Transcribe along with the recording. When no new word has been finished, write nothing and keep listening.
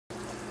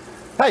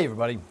Hey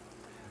everybody,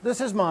 this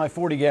is my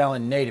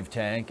 40-gallon native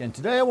tank, and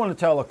today I want to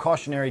tell a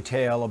cautionary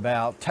tale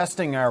about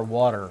testing our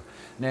water.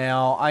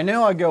 Now, I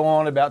know I go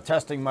on about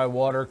testing my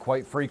water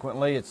quite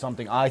frequently. It's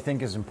something I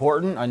think is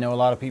important. I know a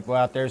lot of people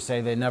out there say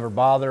they never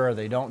bother or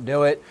they don't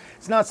do it.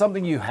 It's not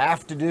something you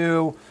have to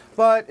do,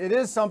 but it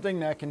is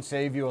something that can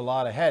save you a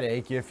lot of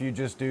headache if you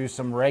just do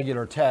some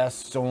regular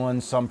tests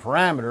on some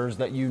parameters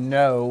that you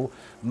know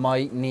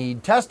might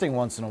need testing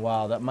once in a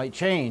while, that might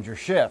change or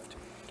shift.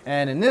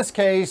 And in this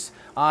case,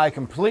 I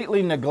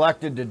completely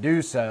neglected to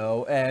do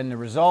so, and the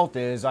result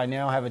is I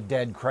now have a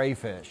dead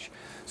crayfish.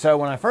 So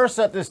when I first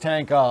set this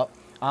tank up,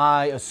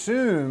 I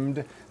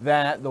assumed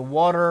that the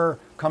water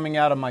coming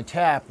out of my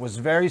tap was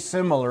very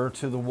similar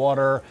to the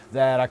water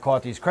that I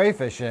caught these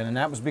crayfish in, and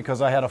that was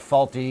because I had a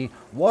faulty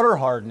water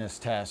hardness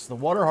test. The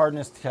water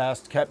hardness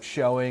test kept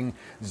showing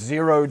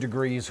 0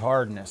 degrees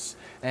hardness.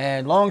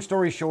 And long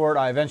story short,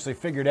 I eventually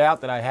figured out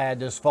that I had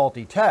this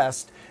faulty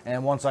test,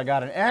 and once I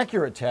got an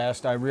accurate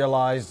test, I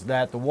realized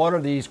that the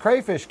water these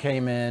crayfish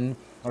came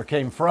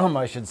from,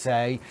 I should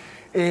say,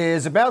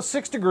 is about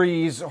 6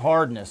 degrees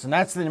hardness, and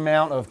that's the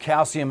amount of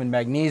calcium and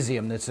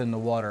magnesium that's in the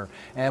water.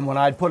 And when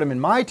I'd put them in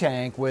my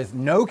tank with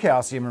no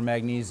calcium or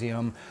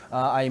magnesium,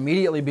 I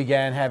immediately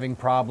began having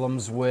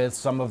problems with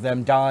some of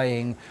them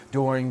dying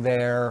during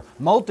their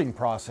molting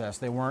process.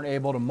 They weren't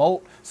able to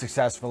molt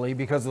successfully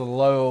because of the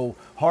low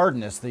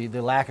hardness, the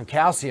lack of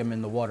calcium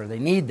in the water. They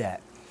need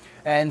that.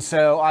 And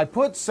so I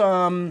put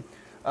some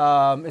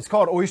it's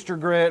called oyster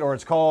grit, or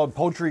it's called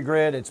poultry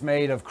grit. It's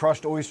made of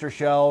crushed oyster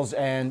shells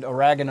and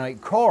aragonite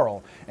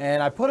coral.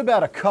 And I put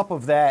about a cup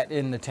of that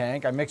in the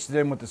tank. I mixed it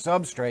in with the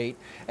substrate,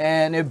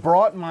 and it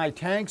brought my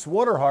tank's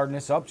water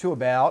hardness up to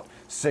about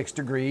 6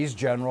 degrees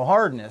general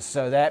hardness.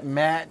 So that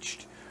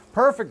matched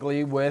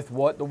perfectly with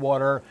what the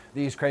water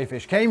these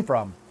crayfish came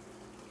from.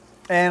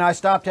 And I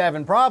stopped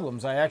having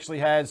problems. I actually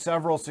had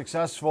several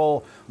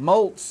successful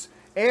molts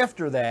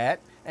after that,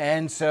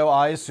 and so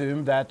I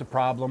assumed that the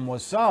problem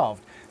was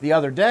solved. The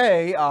other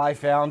day, I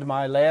found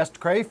my last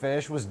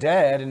crayfish was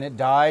dead, and it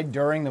died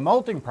during the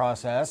molting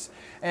process.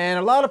 And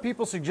a lot of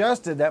people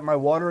suggested that my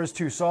water is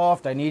too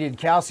soft, I needed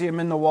calcium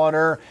in the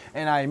water,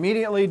 and I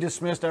immediately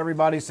dismissed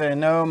everybody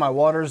saying, no, my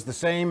water is the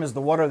same as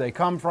the water they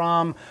come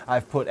from.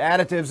 I've put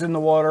additives in the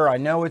water, I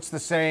know it's the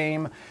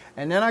same.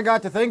 And then I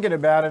got to thinking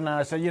about it, and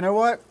I said, you know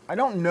what? I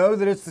don't know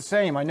that it's the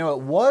same. I know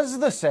it was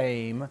the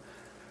same,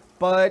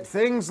 but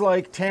things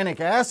like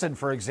tannic acid,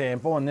 for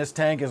example, and this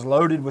tank is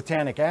loaded with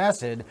tannic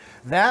acid,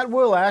 that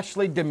will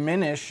actually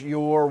diminish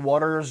your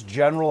water's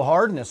general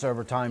hardness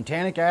over time.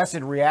 Tannic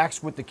acid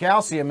reacts with the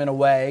calcium in a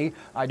way,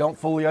 I don't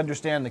fully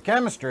understand the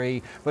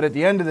chemistry, but at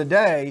the end of the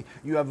day,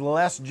 you have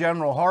less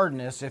general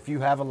hardness if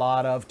you have a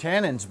lot of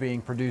tannins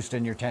being produced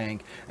in your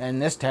tank.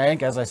 And this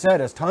tank, as I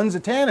said, has tons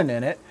of tannin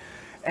in it.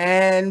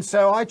 And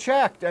so I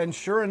checked, and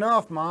sure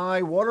enough,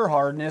 my water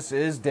hardness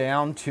is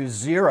down to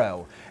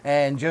 0.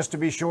 And just to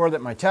be sure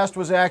that my test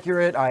was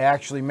accurate, I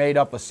actually made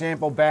up a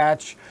sample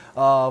batch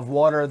of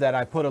water that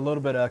I put a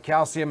little bit of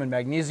calcium and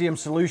magnesium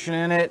solution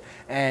in it,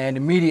 and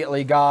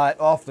immediately got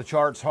off the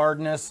charts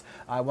hardness.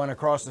 I went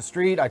across the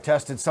street, I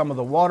tested some of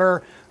the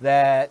water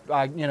that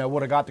I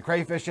would have got the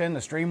crayfish in,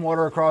 the stream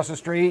water across the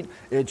street.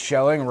 It's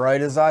showing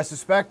right as I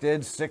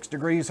suspected, 6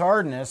 degrees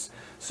hardness.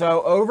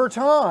 So over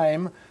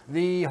time,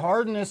 the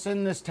hardness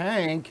in this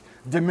tank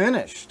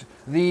diminished.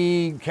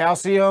 The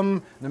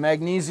calcium, the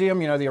magnesium,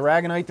 the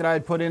aragonite that I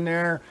had put in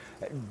there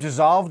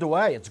dissolved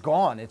away. It's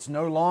gone. It's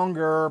no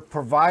longer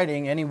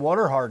providing any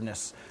water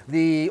hardness.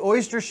 The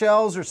oyster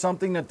shells are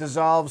something that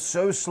dissolves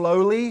so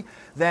slowly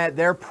that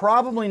they're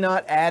probably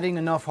not adding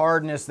enough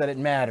hardness that it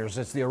matters.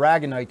 It's the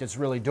aragonite that's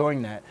really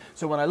doing that.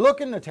 So when I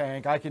look in the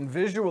tank, I can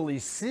visually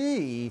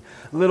see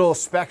little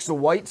specks of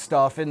white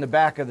stuff in the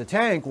back of the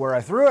tank where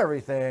I threw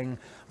everything,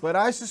 but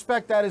I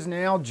suspect that is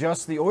now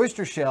just the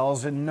oyster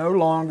shells and no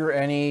longer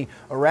any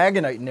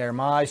aragonite in there.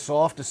 My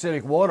soft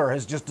acidic water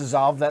has just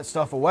dissolved that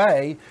stuff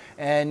away,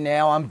 and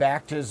now I'm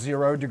back to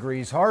 0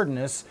 degrees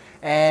hardness.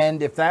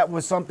 And if that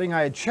was something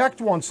I had checked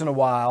once in a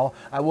while,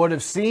 I would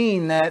have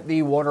seen that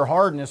the water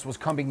hardness was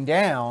coming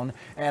down,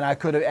 and I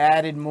could have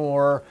added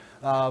more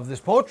of this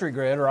poultry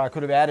grit, or I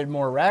could have added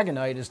more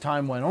aragonite as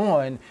time went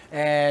on,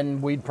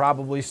 and we'd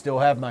probably still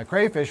have my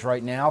crayfish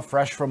right now,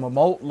 fresh from a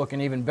molt,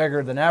 looking even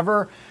bigger than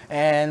ever.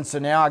 And so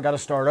now I got to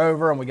start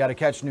over, and we got to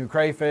catch new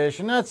crayfish,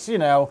 and that's,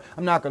 I'm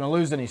not going to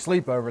lose any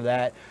sleep over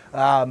that.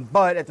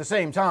 But at the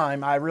same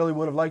time, I really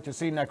would have liked to have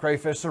seen that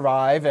crayfish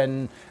survive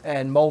and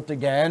molt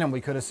again, and we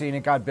could have seen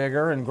it got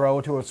bigger and grow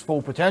to its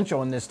full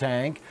potential in this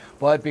tank.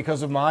 But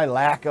because of my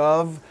lack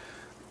of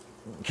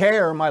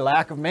care, my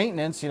lack of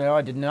maintenance,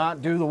 I did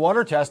not do the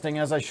water testing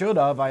as I should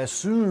have. I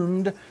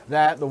assumed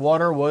that the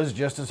water was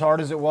just as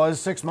hard as it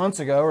was 6 months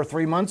ago or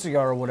 3 months ago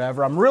or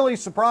whatever. I'm really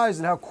surprised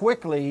at how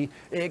quickly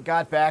it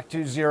got back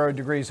to 0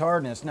 degrees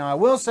hardness. Now, I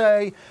will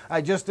say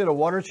I just did a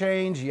water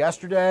change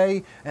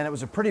yesterday, and it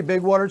was a pretty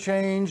big water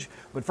change.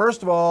 But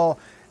first of all,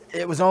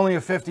 it was only a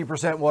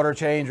 50% water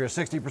change or a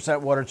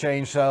 60% water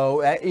change.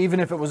 So even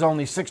if it was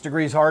only 6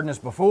 degrees hardness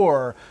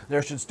before,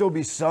 there should still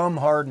be some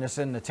hardness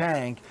in the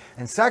tank.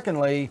 And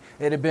secondly,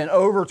 it had been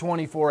over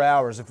 24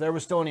 hours. If there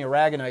was still any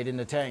aragonite in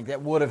the tank,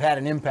 that would have had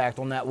an impact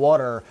on that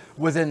water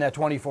within that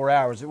 24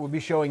 hours. It would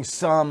be showing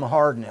some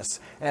hardness,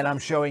 and I'm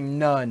showing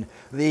none.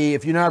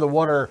 If you know how the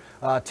water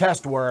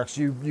test works,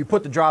 you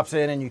put the drops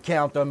in and you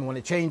count them. When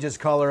it changes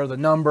color, the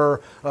number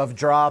of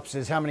drops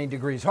is how many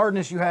degrees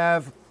hardness you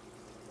have.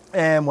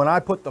 And when I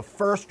put the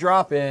first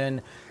drop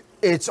in,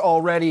 it's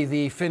already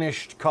the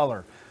finished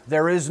color.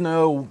 There is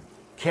no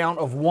count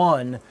of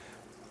one.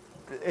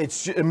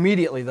 It's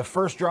immediately the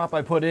first drop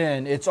I put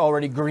in, it's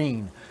already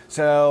green.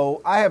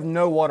 So I have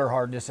no water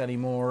hardness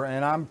anymore,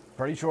 and I'm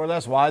pretty sure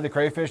that's why the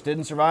crayfish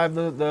didn't survive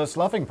the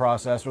sloughing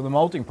process or the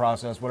molting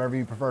process, whatever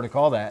you prefer to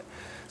call that.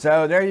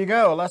 So there you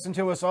go, a lesson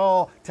to us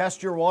all.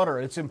 Test your water,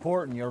 it's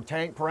important. Your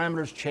tank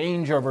parameters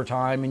change over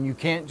time, and you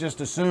can't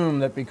just assume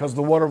that because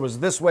the water was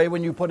this way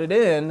when you put it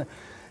in,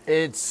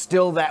 it's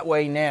still that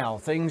way now.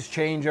 Things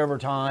change over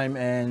time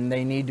and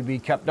they need to be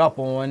kept up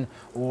on,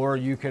 or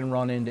you can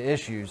run into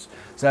issues.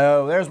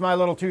 So there's my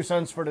little 2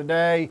 cents for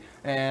today,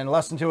 and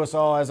lesson to us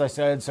all, as I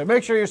said. So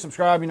make sure you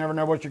subscribe. You never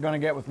know what you're going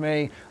to get with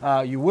me.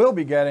 You will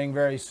be getting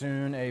very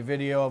soon a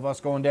video of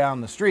us going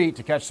down the street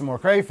to catch some more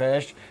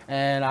crayfish,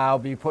 and I'll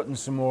be putting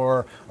some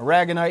more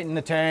aragonite in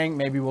the tank.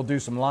 Maybe we'll do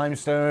some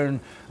limestone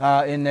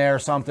in there or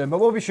something, but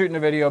we'll be shooting a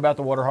video about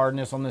the water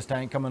hardness on this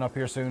tank coming up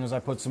here soon as I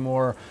put some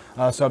more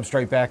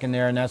substrate back in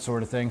there and that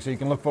sort of thing. So you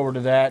can look forward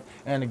to that.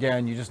 And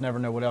again, you just never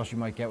know what else you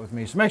might get with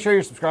me. So make sure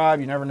you're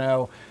subscribed. You never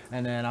know.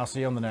 And then I'll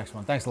see you on the next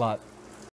one. Thanks a lot.